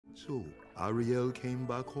So, Ariel came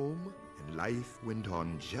back home, and life went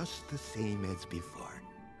on just the same as before.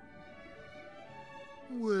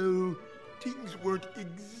 Well, things weren't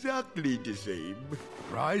exactly the same.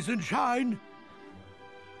 Rise and shine.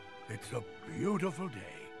 It's a beautiful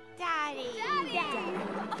day. Daddy!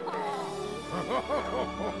 Daddy!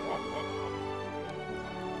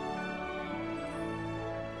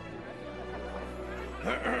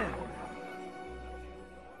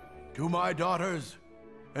 To my daughters,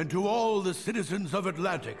 and to all the citizens of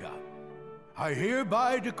Atlantica, I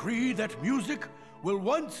hereby decree that music will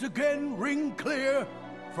once again ring clear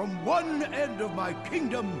from one end of my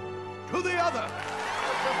kingdom to the other.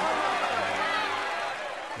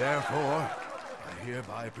 Therefore, I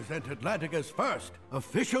hereby present Atlantica's first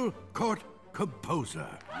official court composer.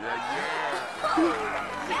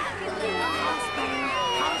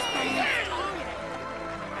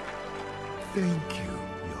 Thank you,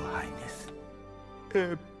 Your Highness.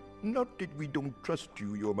 Not that we don't trust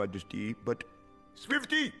you, Your Majesty, but...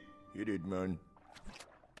 Swifty! Hit it, man.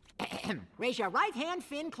 Raise your right hand,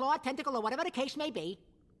 fin, claw, tentacle, or whatever the case may be.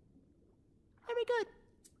 Very good.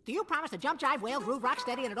 Do you promise to jump, jive, wail, groove, rock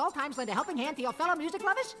steady, and at all times lend a helping hand to your fellow music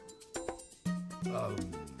lovers?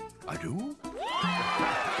 I do?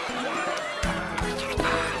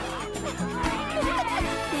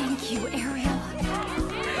 Thank you, Ariel.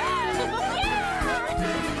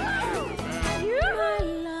 My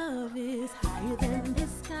love is higher than the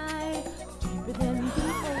sky, deeper than the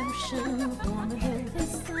ocean, warmer than the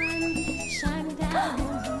sun, shining down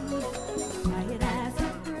on me, quiet as a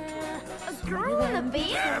prayer, Growing a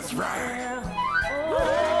bit. that's right.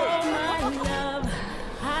 Oh, my love,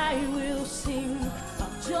 I will sing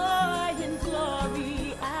of joy and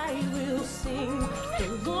glory. I will sing the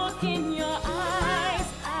look in your eyes.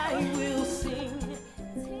 I will sing.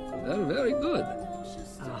 Well, very good.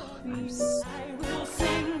 Oh, I will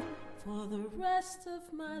sing for the rest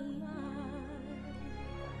of my life.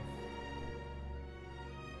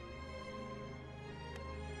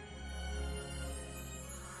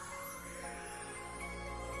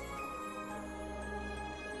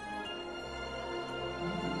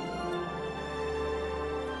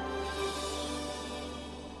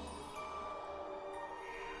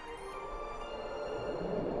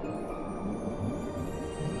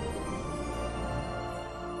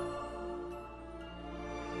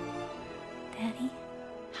 Daddy,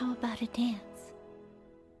 how about a dance?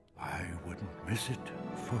 I wouldn't miss it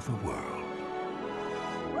for the world.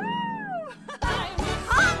 I will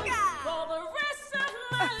sing for the rest of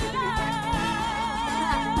my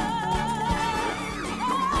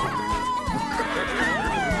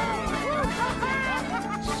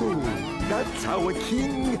life. So, that's how a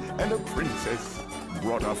king and a princess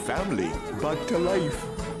brought a family back to life.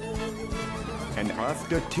 And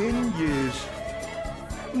after 10 years,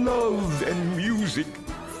 love and music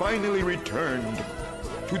finally returned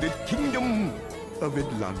to the kingdom of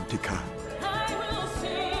Atlantica. I will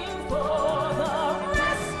sing for the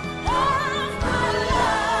rest of my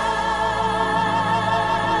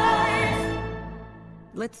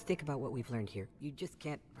life. Let's think about what we've learned here. You just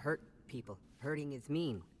can't hurt people. Hurting is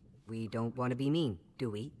mean. We don't want to be mean, do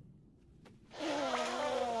we?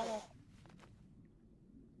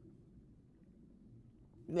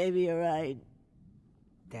 Maybe you're right.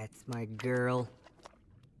 That's my girl.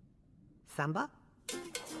 Samba?